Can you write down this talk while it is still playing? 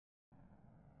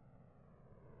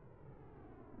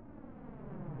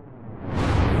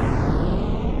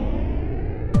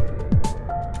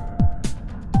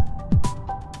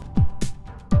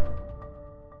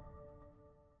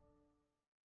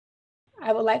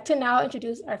would like to now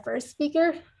introduce our first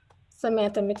speaker,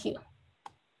 Samantha McCune.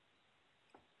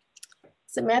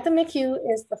 Samantha McCune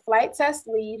is the flight test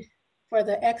lead for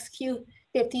the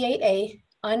XQ-58A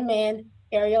unmanned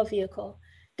aerial vehicle,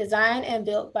 designed and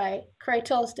built by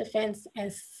Kratos Defense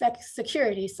and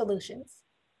Security Solutions.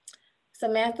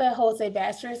 Samantha holds a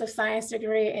Bachelor's of Science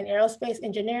degree in Aerospace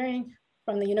Engineering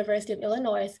from the University of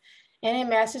Illinois and a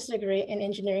Master's degree in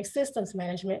Engineering Systems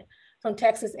Management from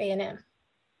Texas A&M.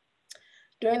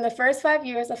 During the first 5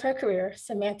 years of her career,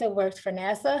 Samantha worked for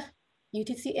NASA,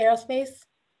 UTC Aerospace,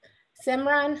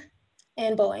 Cimarron,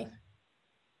 and Boeing,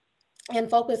 and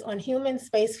focused on human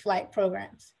space flight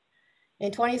programs.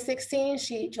 In 2016,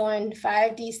 she joined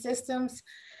 5D Systems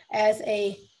as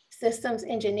a systems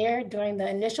engineer during the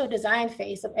initial design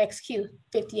phase of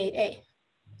XQ-58A.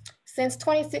 Since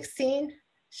 2016,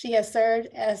 she has served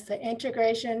as the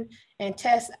integration and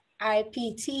test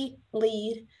IPT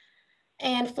lead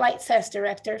and flight test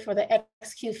director for the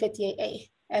XQ-58A,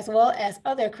 as well as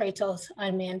other Kratos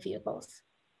unmanned vehicles.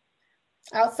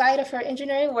 Outside of her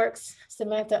engineering works,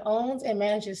 Samantha owns and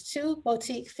manages 2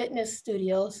 boutique fitness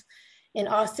studios in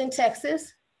Austin,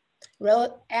 Texas,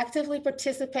 actively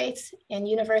participates in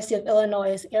University of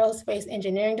Illinois' Aerospace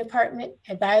Engineering Department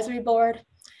Advisory Board,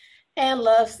 and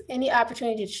loves any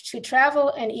opportunity to travel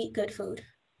and eat good food.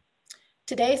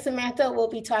 Today, Samantha will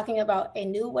be talking about a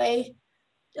new way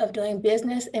of doing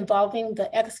business involving the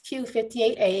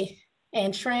XQ-58A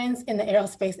and trends in the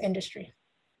aerospace industry.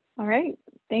 All right,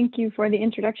 thank you for the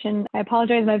introduction. I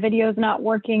apologize, my video is not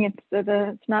working.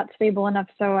 It's not stable enough,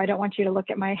 so I don't want you to look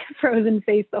at my frozen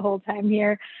face the whole time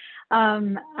here.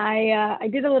 I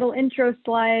did a little intro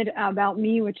slide about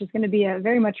me, which is going to be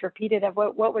very much repeated of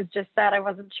what was just said. I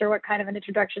wasn't sure what kind of an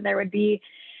introduction there would be.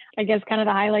 I guess kind of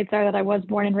the highlights are that I was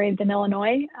born and raised in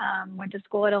Illinois, went to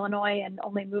school at Illinois, and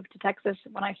only moved to Texas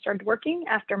when I started working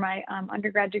after my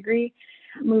undergrad degree.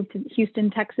 Moved to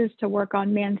Houston, Texas to work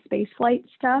on manned space flight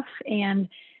stuff, and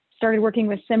started working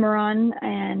with Cimarron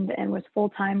and was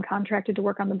full-time contracted to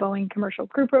work on the Boeing Commercial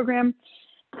Crew Program.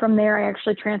 From there, I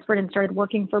actually transferred and started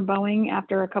working for Boeing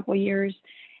after a couple of years.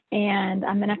 And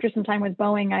then after some time with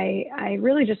Boeing, I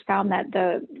really just found that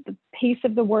the pace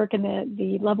of the work and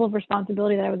the level of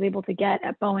responsibility that I was able to get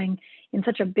at Boeing in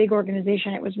such a big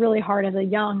organization, it was really hard as a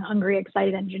young, hungry,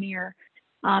 excited engineer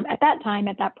at that time,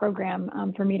 at that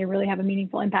program, for me to really have a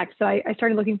meaningful impact. So I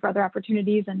started looking for other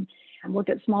opportunities and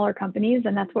looked at smaller companies,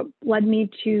 and that's what led me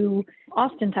to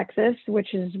Austin, Texas,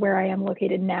 which is where I am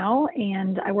located now.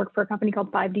 And I work for a company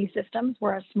called 5D Systems.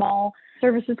 We're a small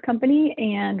services company,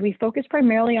 and we focus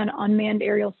primarily on unmanned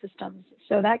aerial systems.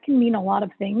 So that can mean a lot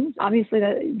of things. Obviously,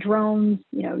 the drones,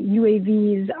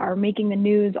 UAVs are making the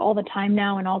news all the time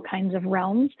now in all kinds of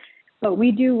realms. But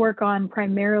we do work on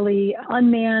primarily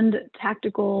unmanned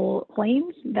tactical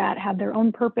planes that have their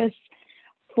own purpose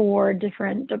for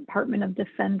different Department of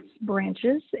Defense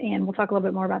branches, and we'll talk a little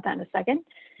bit more about that in a second.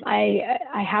 I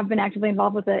have been actively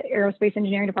involved with the Aerospace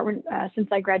Engineering Department since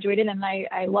I graduated, and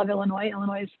I love Illinois.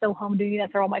 Illinois is still home to me.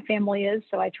 That's where all my family is,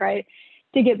 so I try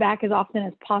to get back as often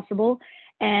as possible.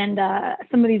 And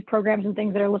some of these programs and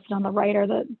things that are listed on the right are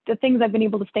the things I've been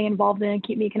able to stay involved in and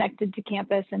keep me connected to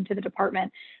campus and to the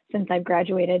department since I've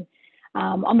graduated.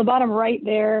 On the bottom right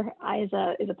there is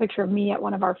a picture of me at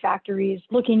one of our factories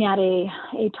looking at a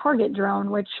target drone,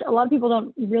 which a lot of people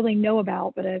don't really know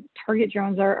about, but target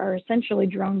drones are essentially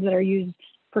drones that are used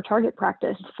for target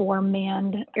practice for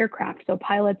manned aircraft. So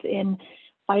pilots in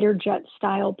fighter jet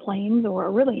style planes,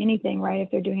 or really anything, right?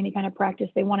 If they're doing any kind of practice,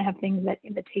 they want to have things that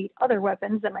imitate other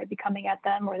weapons that might be coming at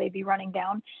them or they'd be running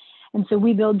down. And so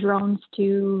we build drones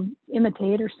to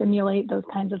imitate or simulate those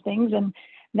kinds of things. And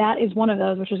that is one of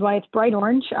those, which is why it's bright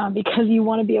orange, because you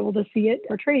want to be able to see it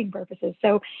for training purposes.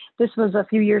 So this was a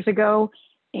few years ago,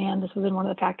 and this was in one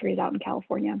of the factories out in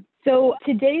California. So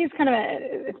today is kind of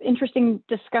an interesting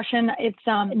discussion. It's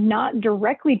not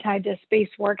directly tied to space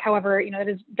work. However, it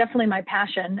is definitely my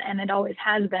passion, and it always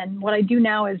has been. What I do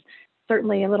now is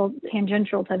certainly a little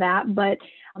tangential to that, but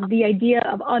the idea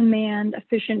of unmanned,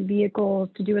 efficient vehicles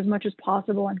to do as much as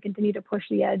possible and continue to push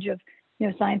the edge of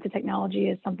science and technology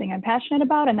is something I'm passionate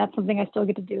about, and that's something I still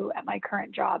get to do at my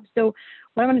current job. So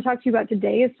what I'm going to talk to you about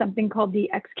today is something called the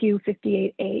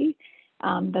XQ-58A,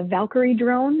 the Valkyrie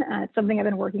drone. It's something I've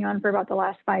been working on for about the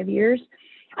last 5 years.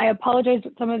 I apologize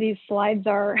that some of these slides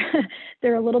are,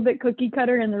 they're a little bit cookie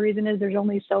cutter, and the reason is there's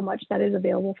only so much that is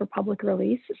available for public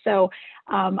release. So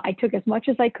I took as much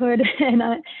as I could,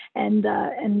 and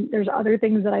there's other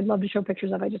things that I'd love to show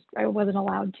pictures of. I wasn't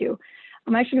allowed to.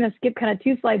 I'm actually going to skip kind of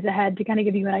 2 slides ahead to kind of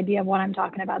give you an idea of what I'm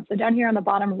talking about. So down here on the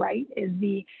bottom right is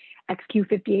the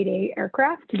XQ-58A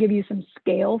aircraft to give you some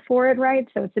scale for it, right?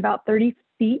 So it's about 30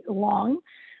 feet long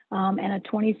and a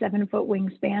 27-foot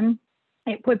wingspan.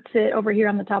 It puts it over here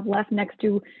on the top left next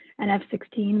to an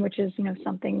F-16, which is,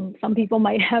 something some people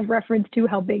might have reference to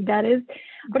how big that is,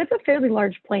 but it's a fairly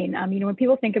large plane. When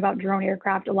people think about drone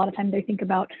aircraft, a lot of times they think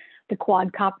about the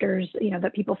quadcopters,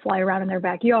 that people fly around in their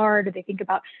backyard, or they think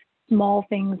about small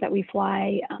things that we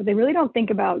fly. They really don't think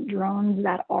about drones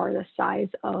that are the size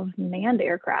of manned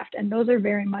aircraft, and those are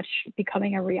very much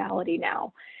becoming a reality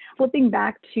now. Flipping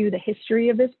back to the history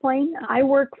of this plane, I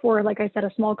work for, like I said,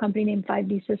 a small company named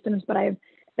 5D Systems, but I've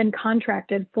been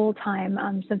contracted full-time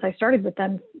since I started with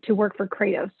them to work for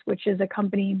Kratos, which is a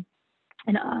company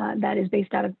that is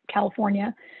based out of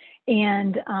California.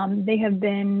 And they have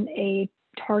been a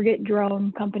target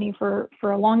drone company for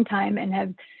a long time and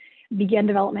have began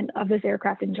development of this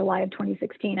aircraft in July of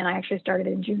 2016. And I actually started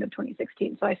in June of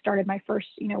 2016. So I started my first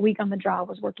week on the job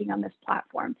was working on this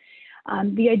platform.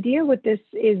 The idea with this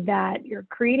is that you're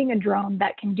creating a drone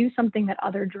that can do something that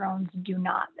other drones do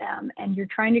not. And you're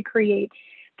trying to create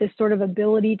this sort of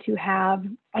ability to have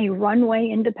a runway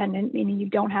independent, meaning you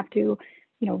don't have to,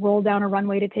 roll down a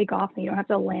runway to take off, and you don't have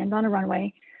to land on a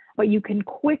runway, but you can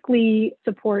quickly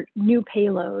support new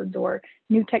payloads or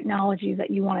new technologies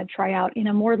that you want to try out in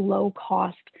a more low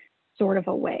cost sort of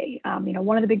a way.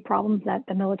 One of the big problems that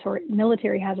the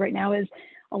military has right now is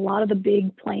a lot of the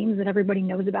big planes that everybody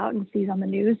knows about and sees on the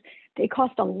news, they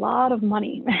cost a lot of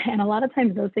money. And a lot of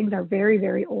times those things are very,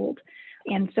 very old.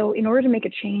 And so in order to make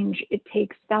a change, it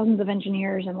takes thousands of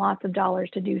engineers and lots of dollars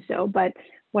to do so. But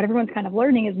what everyone's kind of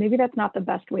learning is maybe that's not the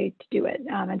best way to do it.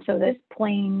 And so this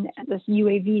plane, this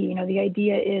UAV, the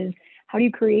idea is, how do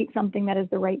you create something that is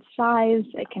the right size,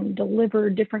 that can deliver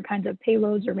different kinds of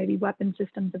payloads or maybe weapon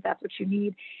systems if that's what you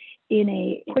need, in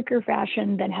a quicker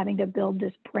fashion than having to build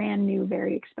this brand new,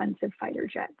 very expensive fighter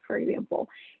jet, for example.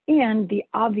 And the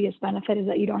obvious benefit is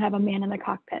that you don't have a man in the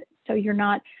cockpit. So you're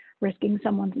not risking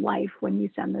someone's life when you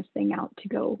send this thing out to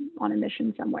go on a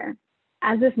mission somewhere.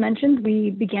 As this mentioned,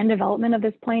 we began development of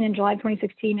this plane in July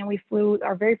 2016, and we flew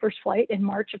our very first flight in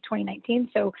March of 2019.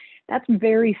 So that's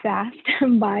very fast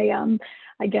by,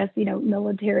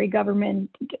 military government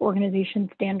organization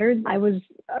standards. I was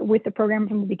with the program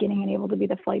from the beginning and able to be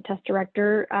the flight test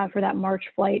director for that March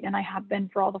flight, and I have been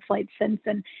for all the flights since.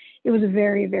 And it was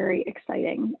very, very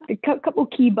exciting. A couple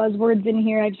key buzzwords in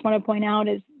here I just want to point out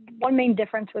is one main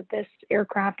difference with this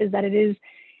aircraft is that it is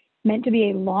meant to be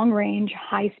a long-range,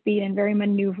 high-speed, and very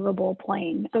maneuverable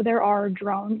plane. So there are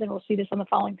drones, and we'll see this on the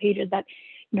following pages, that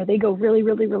they go really,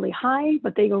 really, really high,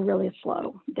 but they go really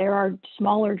slow. There are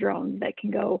smaller drones that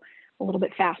can go a little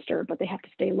bit faster, but they have to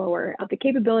stay lower. The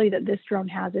capability that this drone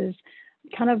has is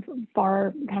kind of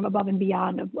far, kind of above and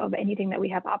beyond of anything that we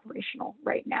have operational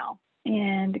right now.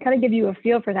 And to kind of give you a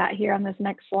feel for that here on this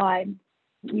next slide,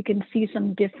 you can see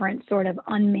some different sort of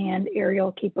unmanned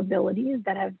aerial capabilities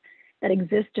that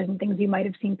exist and things you might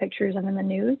have seen pictures of in the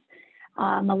news.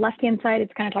 On the left-hand side,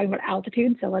 it's kind of talking about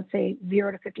altitude. So let's say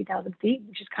 0 to 50,000 feet,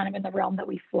 which is kind of in the realm that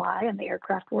we fly in the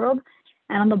aircraft world.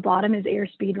 And on the bottom is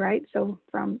airspeed, right? So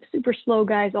from super slow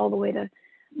guys all the way to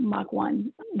Mach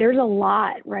 1. There's a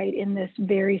lot, right, in this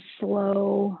very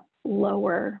slow,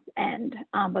 lower end,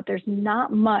 but there's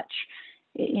not much,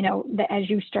 as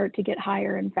you start to get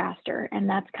higher and faster. And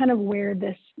that's kind of where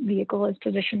this vehicle is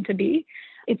positioned to be.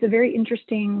 It's a very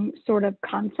interesting sort of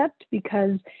concept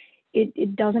because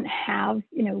it doesn't have,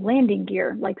 landing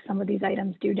gear like some of these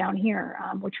items do down here,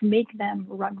 which make them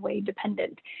runway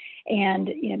dependent. And,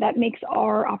 that makes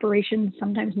our operations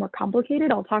sometimes more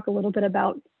complicated. I'll talk a little bit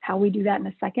about how we do that in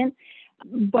a second,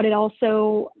 but it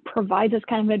also provides us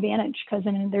kind of an advantage because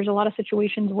there's a lot of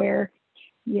situations where,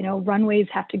 runways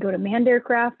have to go to manned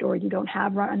aircraft, or you don't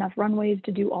have enough runways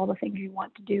to do all the things you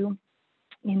want to do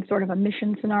in sort of a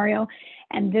mission scenario.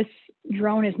 And this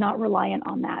drone is not reliant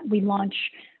on that. We launch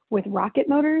with rocket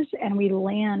motors and we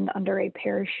land under a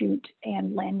parachute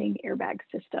and landing airbag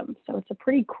system. So it's a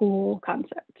pretty cool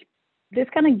concept. This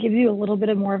kind of gives you a little bit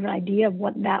of more of an idea of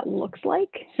what that looks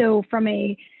like. So from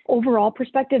a overall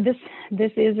perspective,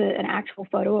 this is an actual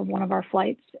photo of one of our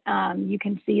flights. You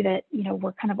can see that,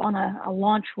 we're kind of on a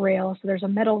launch rail. So there's a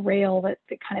metal rail that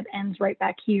kind of ends right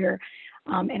back here.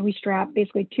 And we strap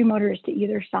basically 2 motors to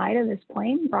either side of this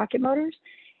plane, rocket motors.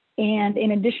 And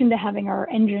in addition to having our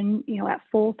engine, at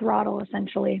full throttle,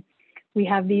 essentially, we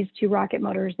have these 2 rocket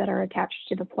motors that are attached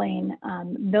to the plane.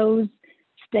 Those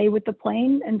stay with the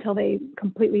plane until they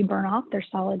completely burn off. They're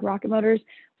solid rocket motors.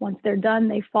 Once they're done,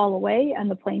 they fall away and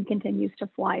the plane continues to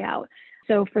fly out.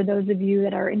 So for those of you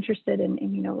that are interested in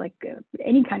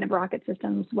any kind of rocket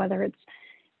systems, whether it's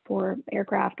for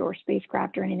aircraft or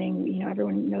spacecraft or anything, you know,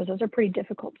 everyone knows those are pretty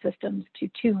difficult systems to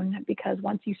tune, because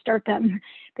once you start them,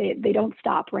 they don't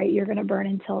stop, right? You're going to burn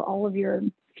until all of your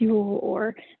fuel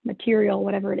or material,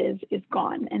 whatever it is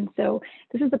gone. And so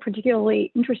this is a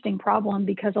particularly interesting problem,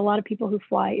 because a lot of people who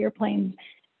fly airplanes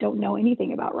don't know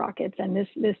anything about rockets, and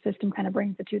this system kind of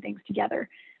brings the two things together.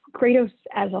 Kratos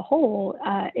as a whole,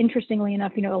 interestingly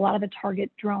enough, you know, a lot of the target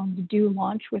drones do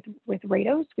launch with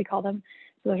rados, we call them.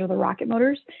 So those are the rocket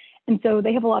motors. And so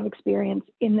they have a lot of experience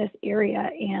in this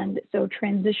area. And so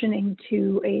transitioning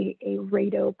to a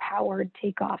rado-powered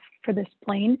takeoff for this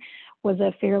plane was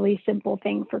a fairly simple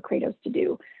thing for Kratos to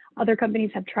do. Other companies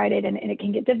have tried it, and it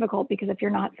can get difficult, because if you're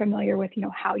not familiar with, you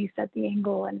know, how you set the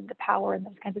angle and the power and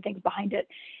those kinds of things behind it,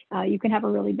 you can have a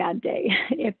really bad day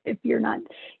if you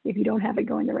don't have it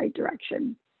going the right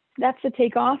direction. That's the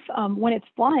takeoff. When it's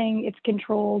flying, it's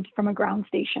controlled from a ground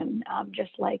station,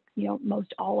 just like, you know,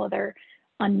 most all other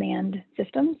unmanned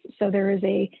systems. So there is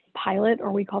a pilot,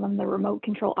 or we call them the remote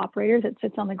control operator, that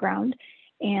sits on the ground,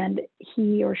 and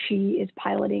he or she is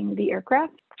piloting the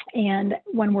aircraft. And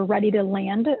when we're ready to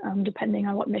land, depending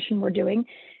on what mission we're doing,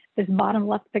 this bottom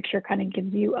left picture kind of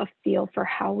gives you a feel for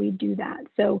how we do that.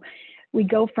 So we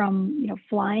go from, you know,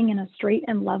 flying in a straight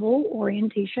and level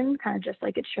orientation, kind of just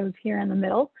like it shows here in the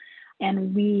middle.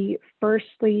 And we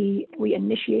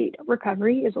initiate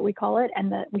recovery, is what we call it.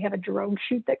 And we have a drogue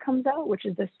chute that comes out, which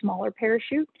is the smaller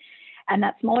parachute. And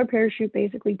that smaller parachute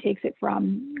basically takes it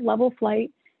from level flight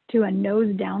to a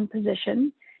nose down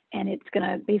position. And it's going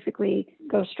to basically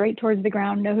go straight towards the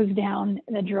ground, nose down.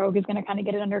 The drogue is going to kind of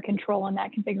get it under control in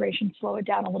that configuration, slow it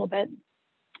down a little bit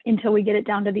until we get it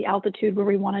down to the altitude where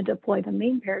we want to deploy the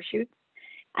main parachutes.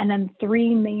 And then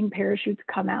 3 main parachutes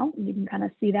come out. You can kind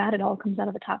of see that. It all comes out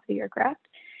of the top of the aircraft.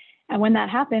 And when that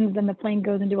happens, then the plane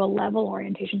goes into a level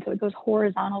orientation. So it goes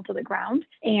horizontal to the ground.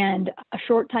 And a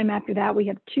short time after that, we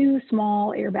have 2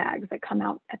 small airbags that come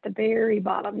out at the very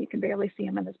bottom. You can barely see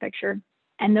them in this picture.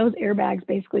 And those airbags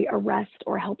basically arrest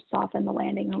or help soften the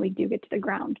landing when we do get to the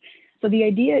ground. So the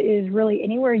idea is really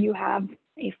anywhere you have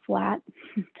a flat,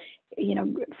 you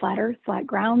know, flat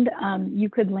ground, you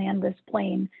could land this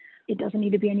plane. It doesn't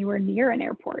need to be anywhere near an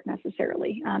airport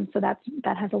necessarily. So that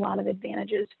has a lot of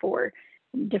advantages for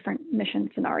different mission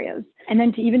scenarios. And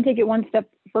then to even take it one step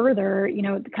further, you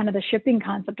know, kind of the shipping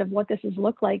concept of what this has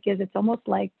looked like is it's almost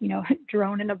like, you know,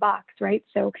 drone in a box, right?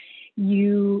 So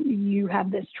you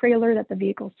have this trailer that the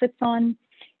vehicle sits on,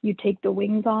 you take the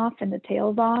wings off and the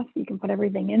tails off, you can put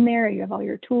everything in there, you have all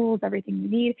your tools, everything you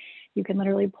need, you can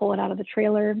literally pull it out of the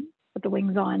trailer, put the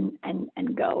wings on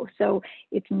and go. So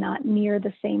it's not near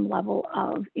the same level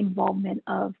of involvement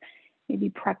of maybe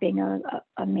prepping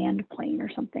a manned plane or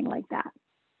something like that.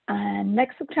 And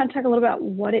next, we'll kind of talk a little about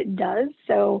what it does.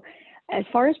 So as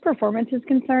far as performance is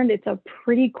concerned, it's a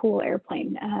pretty cool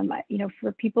airplane. You know,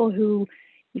 for people who,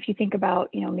 if you think about,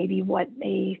 you know, maybe what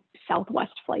a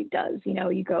Southwest flight does, you know,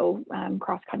 you go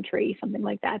cross country, something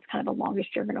like that, it's kind of the longest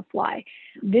you're going to fly.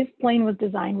 This plane was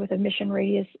designed with a mission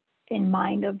radius in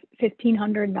mind of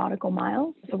 1,500 nautical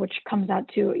miles, so which comes out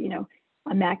to, you know,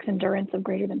 a max endurance of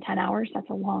greater than 10 hours. That's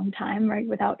a long time, right?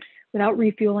 Without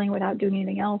refueling, without doing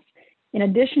anything else. In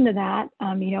addition to that,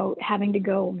 you know, having to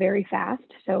go very fast,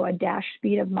 so a dash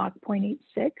speed of Mach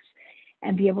 0.86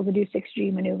 and be able to do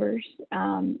 6G maneuvers,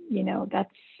 you know,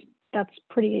 that's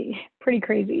pretty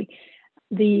crazy.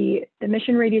 The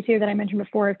mission radius here that I mentioned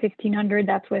before, 1,500,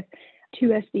 that's with 2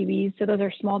 SDBs. So those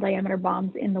are small diameter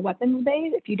bombs in the weapons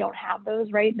bay. If you don't have those,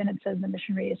 right, then it says the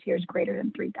mission radius here is greater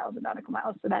than 3,000 nautical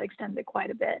miles. So that extends it quite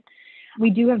a bit. We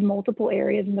do have multiple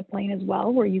areas in the plane as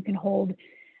well where you can hold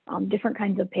different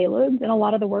kinds of payloads. And a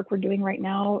lot of the work we're doing right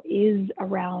now is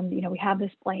around, you know, we have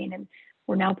this plane and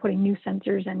we're now putting new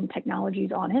sensors and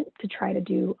technologies on it to try to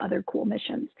do other cool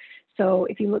missions. So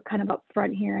if you look kind of up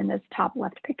front here in this top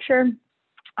left picture,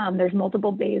 there's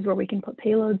multiple bays where we can put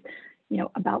payloads, you know,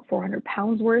 about 400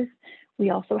 pounds worth. We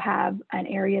also have an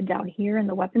area down here in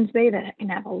the weapons bay that can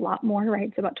have a lot more, right?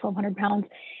 So about 1,200 pounds.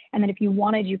 And then if you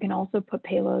wanted, you can also put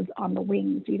payloads on the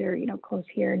wings, either, you know, close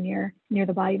here near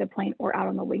the body of the plane or out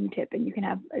on the wingtip, and you can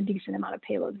have a decent amount of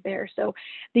payloads there. So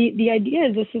the idea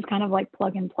is this is kind of like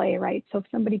plug and play, right? So if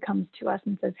somebody comes to us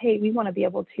and says, hey, we want to be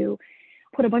able to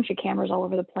put a bunch of cameras all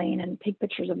over the plane and take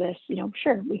pictures of this, you know,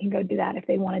 sure, we can go do that. If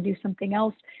they want to do something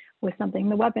else with something in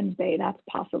the weapons bay, that's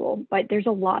possible. But there's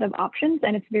a lot of options,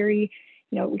 and it's very,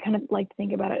 you know, we kind of like to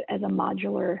think about it as a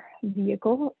modular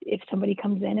vehicle. If somebody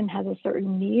comes in and has a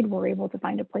certain need, we're able to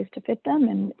find a place to fit them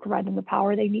and provide them the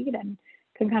power they need and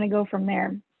can kind of go from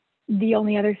there. The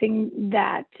only other thing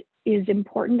that is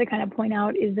important to kind of point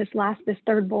out is this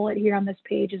third bullet here on this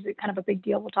page is kind of a big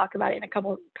deal. We'll talk about it in a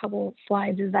couple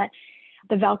slides, is that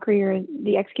the Valkyrie or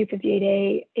the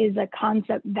XQ-58A is a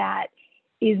concept that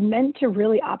is meant to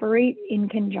really operate in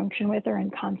conjunction with or in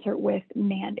concert with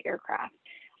manned aircraft.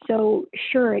 So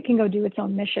sure, it can go do its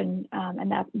own mission,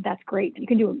 and that's great. You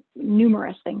can do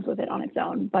numerous things with it on its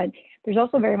own, but there's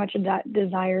also very much a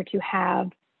desire to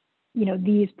have, you know,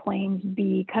 these planes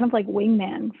be kind of like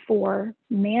wingman for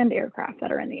manned aircraft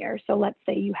that are in the air. So let's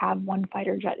say you have one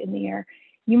fighter jet in the air,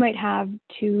 you might have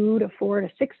 2 to 4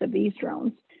 to 6 of these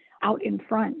drones out in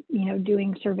front, you know,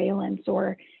 doing surveillance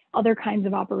or other kinds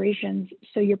of operations.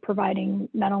 So you're providing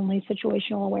not only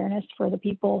situational awareness for the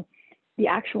people, the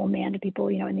actual manned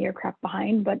people, you know, in the aircraft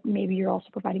behind, but maybe you're also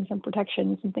providing some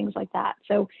protections and things like that.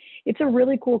 So it's a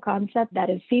really cool concept that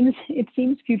it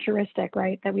seems futuristic,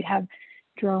 right? That we have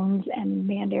drones and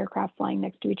manned aircraft flying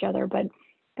next to each other, but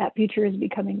that future is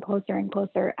becoming closer and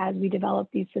closer as we develop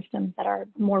these systems that are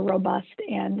more robust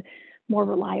and more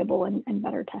reliable and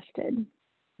better tested.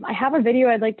 I have a video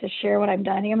I'd like to share what I've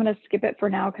done. I think I'm going to skip it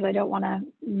for now because I don't want to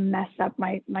mess up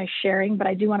my sharing, but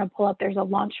I do want to pull up, there's a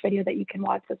launch video that you can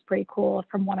watch that's pretty cool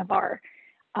from one of our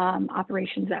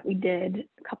operations that we did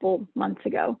a couple months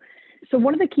ago. So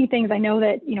one of the key things, I know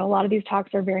that, you know, a lot of these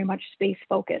talks are very much space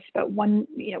focused, but when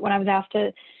I was asked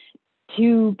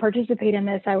to participate in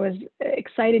this, I was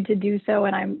excited to do so.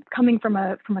 And I'm coming from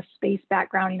a space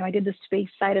background. You know, I did the space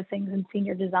side of things in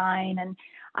senior design, and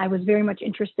I was very much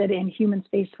interested in human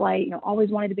space flight, you know, always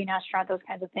wanted to be an astronaut, those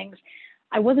kinds of things.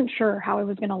 I wasn't sure how I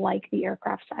was going to like the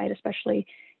aircraft side, especially,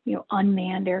 you know,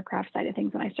 unmanned aircraft side of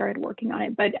things when I started working on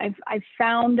it. But I've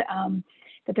found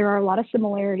that there are a lot of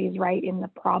similarities, right, in the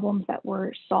problems that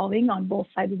we're solving on both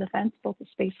sides of the fence, both the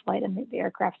space flight and the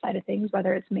aircraft side of things,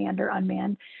 whether it's manned or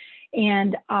unmanned.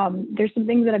 And there's some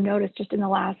things that I've noticed just in the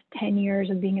last 10 years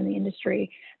of being in the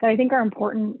industry that I think are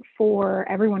important for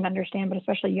everyone to understand, but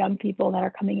especially young people that are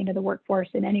coming into the workforce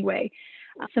in any way.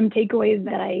 Some takeaways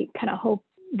that I kind of hope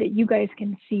that you guys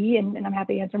can see, and I'm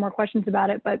happy to answer more questions about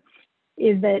it, but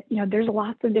is that, you know, there's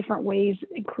lots of different ways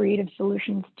and creative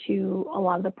solutions to a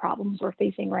lot of the problems we're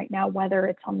facing right now, whether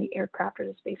it's on the aircraft or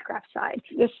the spacecraft side.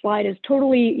 This slide is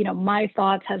totally, you know, my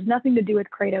thoughts, has nothing to do with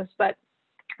Kratos, but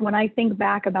when I think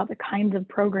back about the kinds of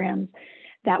programs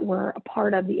that were a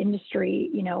part of the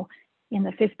industry, you know, in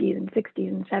the 50s and 60s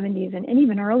and 70s, and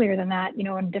even earlier than that, you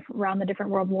know, around the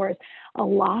different world wars, a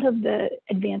lot of the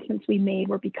advancements we made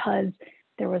were because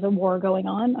there was a war going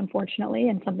on, unfortunately,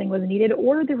 and something was needed,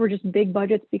 or there were just big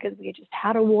budgets because we had just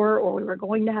had a war or we were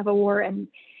going to have a war. And,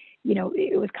 you know,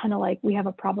 it was kind of like, we have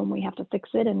a problem, we have to fix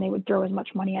it. And they would throw as much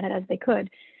money at it as they could.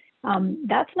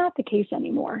 That's not the case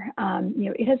anymore. You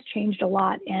know, it has changed a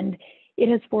lot, and it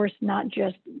has forced not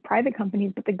just private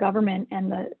companies, but the government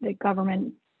and the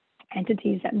government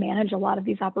entities that manage a lot of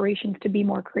these operations to be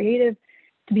more creative,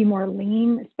 to be more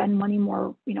lean, spend money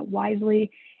more, you know,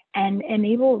 wisely, and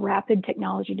enable rapid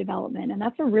technology development. And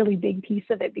that's a really big piece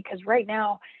of it, because right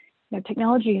now, you know,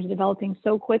 technology is developing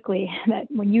so quickly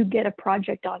that when you get a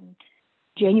project on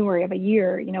January of a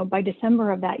year, you know, by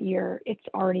December of that year, it's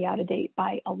already out of date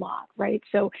by a lot, right?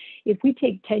 So if we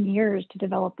take 10 years to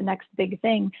develop the next big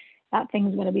thing, that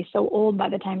thing's going to be so old by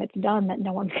the time it's done that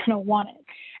no one's going to want it.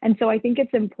 And so I think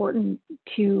it's important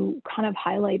to kind of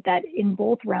highlight that in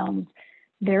both realms,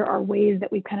 there are ways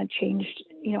that we've kind of changed,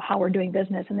 you know, how we're doing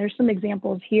business. And there's some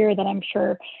examples here that I'm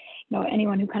sure, you know,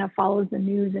 anyone who kind of follows the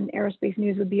news and aerospace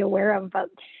news would be aware of, but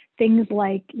things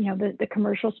like, you know, the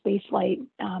commercial space flight,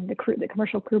 the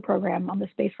commercial crew program on the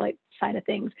space flight side of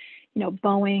things, you know,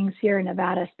 Boeing, Sierra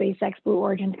Nevada, SpaceX, Blue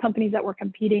Origin, companies that were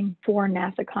competing for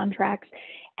NASA contracts.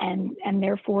 And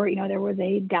therefore, you know, there was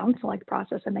a down select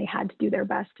process, and they had to do their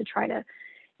best to try to,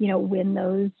 you know, win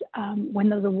those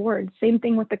awards. Same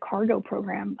thing with the cargo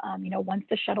program. You know, once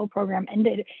the shuttle program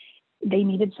ended, they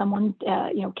needed someone,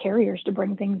 you know, carriers to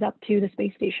bring things up to the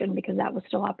space station because that was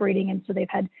still operating. And so they've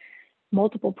had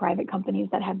multiple private companies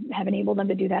that have enabled them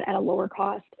to do that at a lower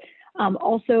cost.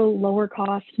 Also lower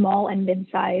cost, small and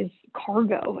mid-size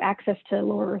cargo, access to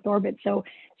low Earth orbit. So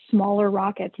smaller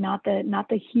rockets, not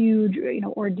the huge, you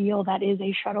know, ordeal that is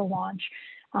a shuttle launch,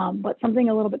 but something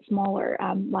a little bit smaller.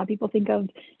 A lot of people think of,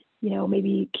 you know,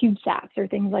 maybe CubeSats or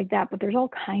things like that, but there's all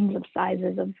kinds of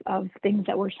sizes of things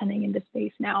that we're sending into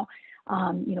space now,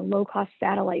 you know, low cost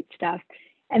satellite stuff.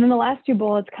 And then the last two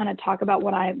bullets kind of talk about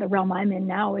the realm I'm in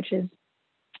now, which is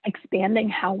expanding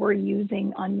how we're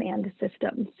using unmanned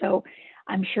systems. So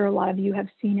I'm sure a lot of you have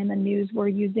seen in the news, we're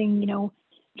using, you know,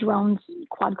 drones,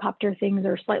 quadcopter things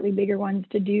or slightly bigger ones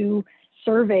to do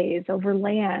surveys over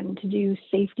land, to do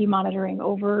safety monitoring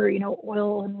over,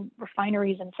 oil and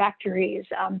refineries and factories.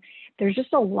 There's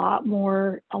just a lot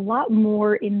more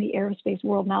in the aerospace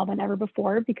world now than ever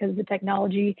before, because the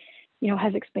technology,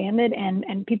 has expanded,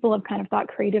 and people have kind of thought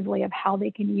creatively of how they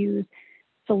can use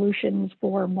solutions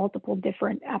for multiple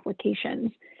different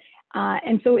applications.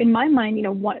 And so in my mind,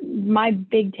 what my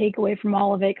big takeaway from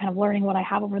all of it, kind of learning what I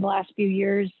have over the last few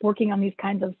years, working on these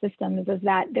kinds of systems, is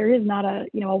that there is not a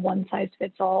one size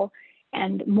fits all.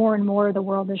 And more the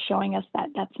world is showing us that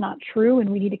that's not true. And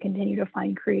we need to continue to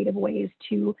find creative ways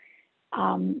to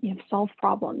solve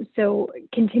problems. So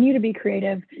continue to be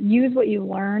creative, use what you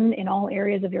learn in all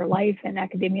areas of your life and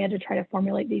academia to try to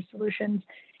formulate these solutions.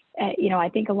 I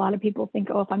think a lot of people think,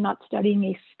 oh, if I'm not studying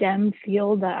a STEM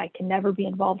field, that I can never be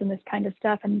involved in this kind of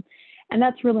stuff. And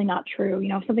that's really not true.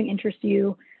 If something interests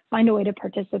you, find a way to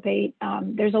participate.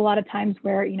 There's a lot of times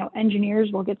where,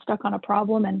 engineers will get stuck on a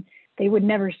problem and they would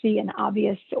never see an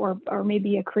obvious or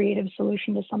maybe a creative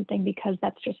solution to something, because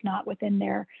that's just not within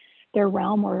their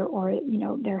realm or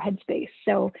their headspace.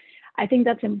 So I think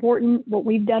that's important. What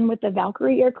we've done with the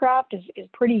Valkyrie aircraft is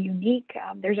pretty unique.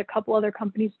 There's a couple other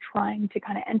companies trying to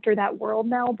kind of enter that world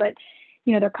now, but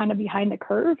they're kind of behind the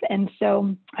curve. And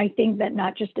so I think that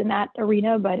not just in that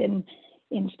arena, but in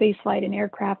space flight and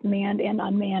aircraft, manned and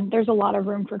unmanned, there's a lot of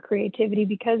room for creativity,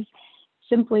 because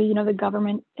simply, the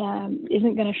government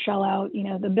isn't going to shell out,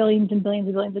 the billions and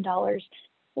billions of dollars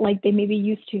like they may be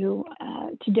used to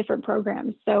different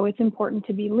programs. So it's important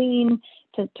to be lean,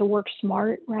 to work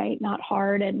smart, right? Not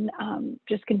hard, and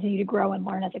just continue to grow and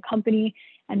learn as a company,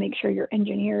 and make sure your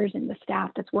engineers and the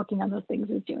staff that's working on those things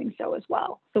is doing so as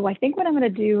well. So I think what I'm going to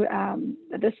do,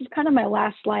 this is kind of my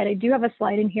last slide. I do have a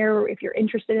slide in here if you're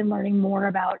interested in learning more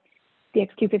about the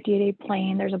XQ-58A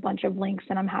plane. There's a bunch of links,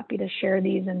 and I'm happy to share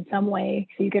these in some way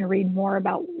so you can read more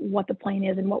about what the plane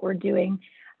is and what we're doing.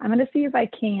 I'm going to see if I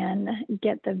can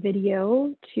get the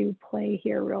video to play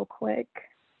here real quick.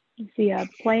 You see a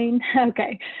plane?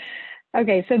 Okay.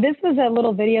 So this was a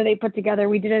little video they put together.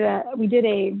 We did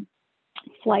a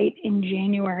flight in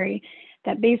January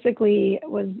that basically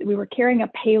we were carrying a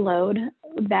payload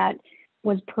that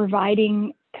was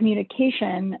providing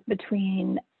communication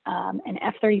between an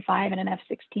F-35 and an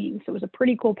F-16. So it was a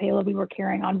pretty cool payload we were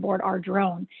carrying on board our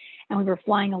drone, and we were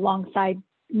flying alongside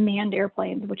manned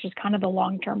airplanes, which is kind of the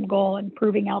long-term goal, and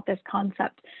proving out this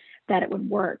concept that it would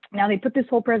work. Now they put this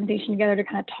whole presentation together to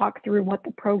kind of talk through what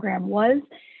the program was,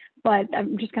 but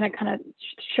I'm just going to kind of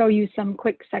show you some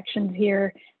quick sections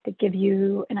here that give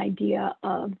you an idea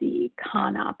of the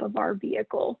CONOP of our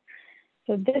vehicle.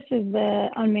 So this is the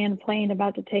unmanned plane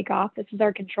about to take off. This is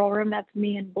our control room. That's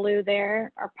me in blue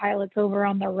there. Our pilot's over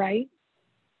on the right.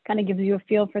 Kind of gives you a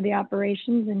feel for the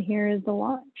operations, and here is the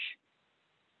launch.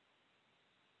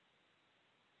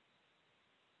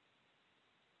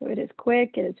 So it is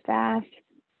quick, it is fast.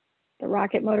 The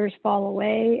rocket motors fall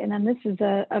away, and then this is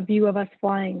a view of us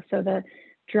flying. So the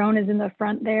drone is in the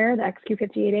front there, the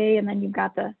XQ-58A, and then you've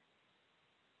got the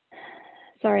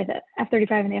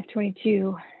F-35 and the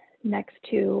F-22 next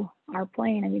to our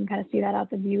plane, and you can kind of see that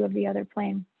out the view of the other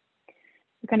plane.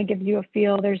 It kind of gives you a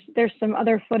feel. There's some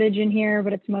other footage in here,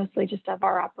 but it's mostly just of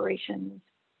our operations.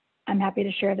 I'm happy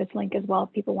to share this link as well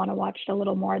if people want to watch it a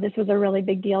little more. This was a really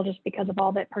big deal just because of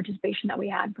all that participation that we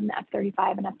had from the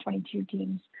F-35 and F-22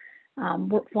 teams.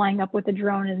 Flying up with a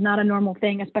drone is not a normal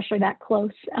thing, especially that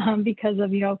close, because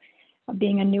of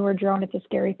being a newer drone. It's a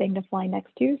scary thing to fly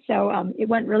next to. So it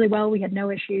went really well. We had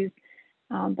no issues,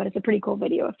 but it's a pretty cool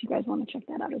video if you guys want to check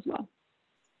that out as well.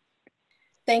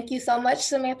 Thank you so much,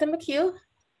 Samantha McCune.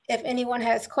 If anyone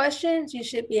has questions, you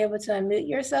should be able to unmute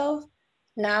yourself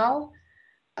now.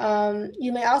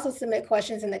 You may also submit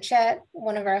questions in the chat.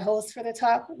 One of our hosts for the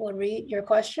talk will read your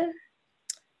question.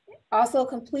 Also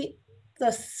complete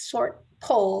the short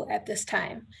poll at this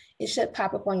time. It should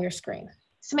pop up on your screen.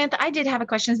 Samantha, I did have a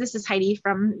question. This is Heidi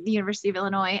from the University of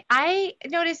Illinois. I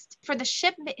noticed for the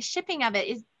shipping of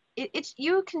it,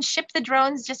 you can ship the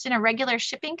drones just in a regular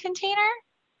shipping container?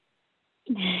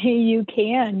 You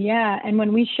can, yeah. And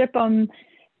when we ship them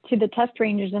to the test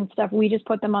ranges and stuff, we just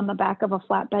put them on the back of a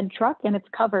flatbed truck and it's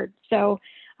covered. So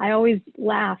I always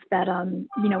laugh that,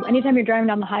 anytime you're driving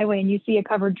down the highway and you see a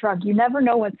covered truck, you never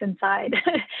know what's inside.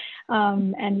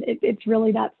 And it's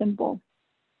really that simple.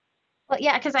 Well,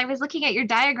 yeah, because I was looking at your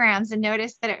diagrams and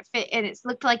noticed that it fit, and it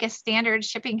looked like a standard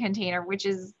shipping container, which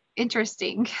is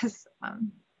interesting because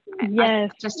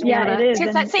yes, it is.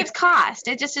 Since that saves cost.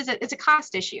 It just is it's a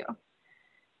cost issue.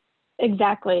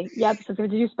 Exactly. Yep. So to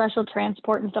do special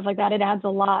transport and stuff like that, it adds a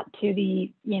lot to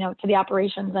the, to the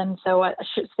operations. And so a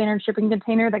standard shipping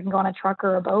container that can go on a truck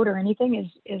or a boat or anything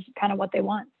is kind of what they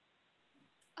want.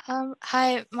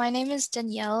 Hi, my name is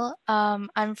Danielle.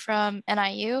 I'm from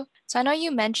NIU. So I know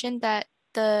you mentioned that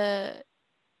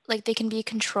they can be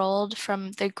controlled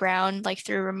from the ground like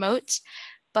through remotes,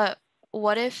 but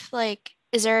what if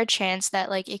is there a chance that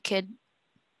it could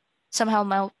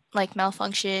somehow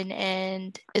malfunction,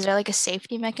 and is there like a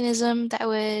safety mechanism that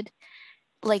would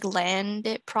land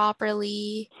it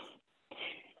properly?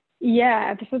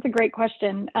 Yeah, this is a great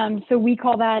question. So we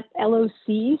call that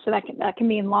LOC. So that can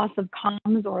mean loss of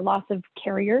comms or loss of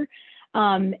carrier,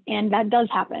 and that does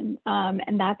happen.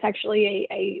 And that's actually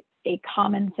a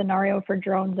common scenario for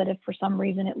drones, that if for some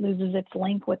reason it loses its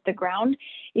link with the ground,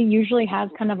 it usually has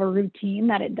kind of a routine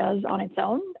that it does on its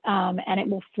own, and it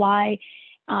will fly.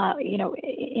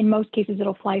 In most cases,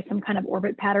 it'll fly some kind of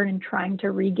orbit pattern in trying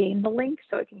to regain the link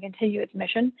so it can continue its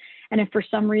mission. And if for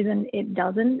some reason it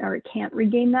doesn't, or it can't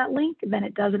regain that link, then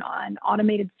it does an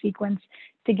automated sequence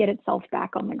to get itself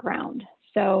back on the ground.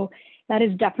 So that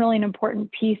is definitely an important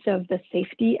piece of the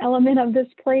safety element of this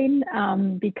plane,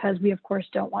 because we, of course,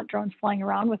 don't want drones flying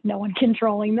around with no one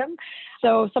controlling them.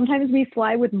 So sometimes we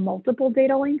fly with multiple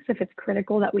data links if it's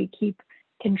critical that we keep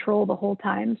control the whole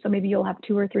time. So maybe you'll have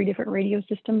 2 or 3 different radio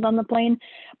systems on the plane,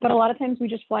 but a lot of times we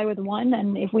just fly with one.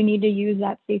 And if we need to use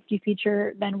that safety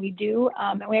feature, then we do.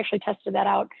 And we actually tested that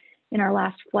out in our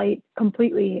last flight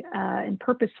completely and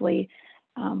purposely,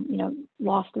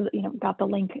 got the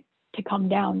link to come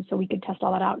down so we could test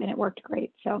all that out, and it worked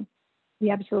great. So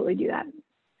we absolutely do that.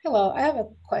 Hello, I have a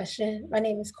question. My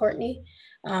name is Courtney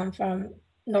from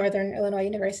Northern Illinois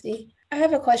University. I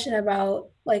have a question about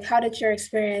how did your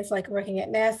experience working at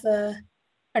NASA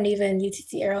and even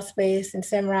UTC Aerospace and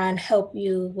Simron help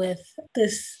you with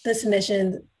this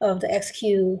mission of the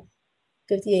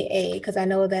XQ-58A? Because I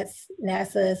know that's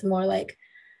NASA is more I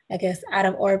guess out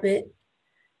of orbit.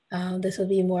 This would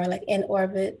be more in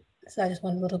orbit. So I just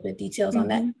want a little bit details on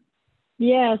that.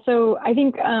 Yeah, so I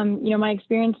think, my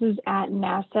experiences at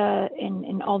NASA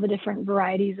in all the different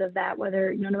varieties of that,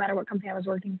 whether, no matter what company I was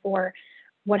working for,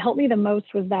 what helped me the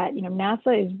most was that,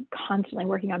 NASA is constantly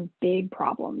working on big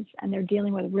problems, and they're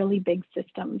dealing with really big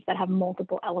systems that have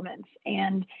multiple elements.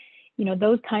 And,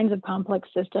 those kinds of complex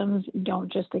systems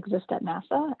don't just exist at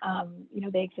NASA.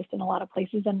 They exist in a lot of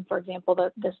places. And for example,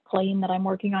 this plane that I'm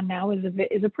working on now is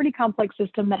a pretty complex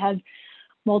system that has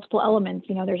multiple elements.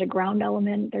 There's a ground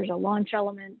element, there's a launch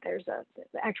element, there's the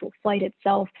actual flight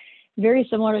itself, very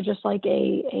similar to just like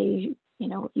you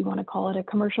want to call it a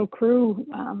commercial crew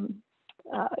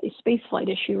a space flight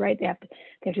issue, right? They have to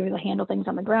be able to handle things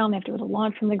on the ground, they have to be able to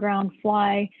launch from the ground,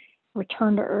 fly,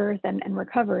 return to Earth, and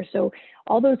recover. So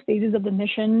all those phases of the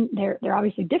mission, they're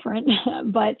obviously different,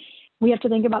 but we have to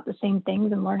think about the same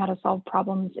things and learn how to solve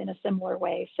problems in a similar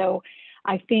way. So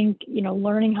I think,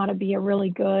 learning how to be a really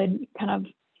good kind of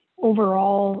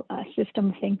overall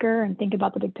system thinker and think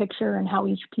about the big picture and how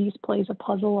each piece plays a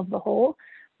puzzle of the whole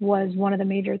was one of the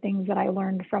major things that I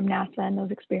learned from NASA and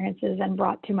those experiences and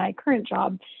brought to my current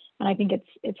job. And I think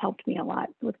it's helped me a lot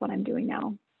with what I'm doing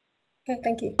now. Okay,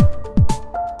 thank you.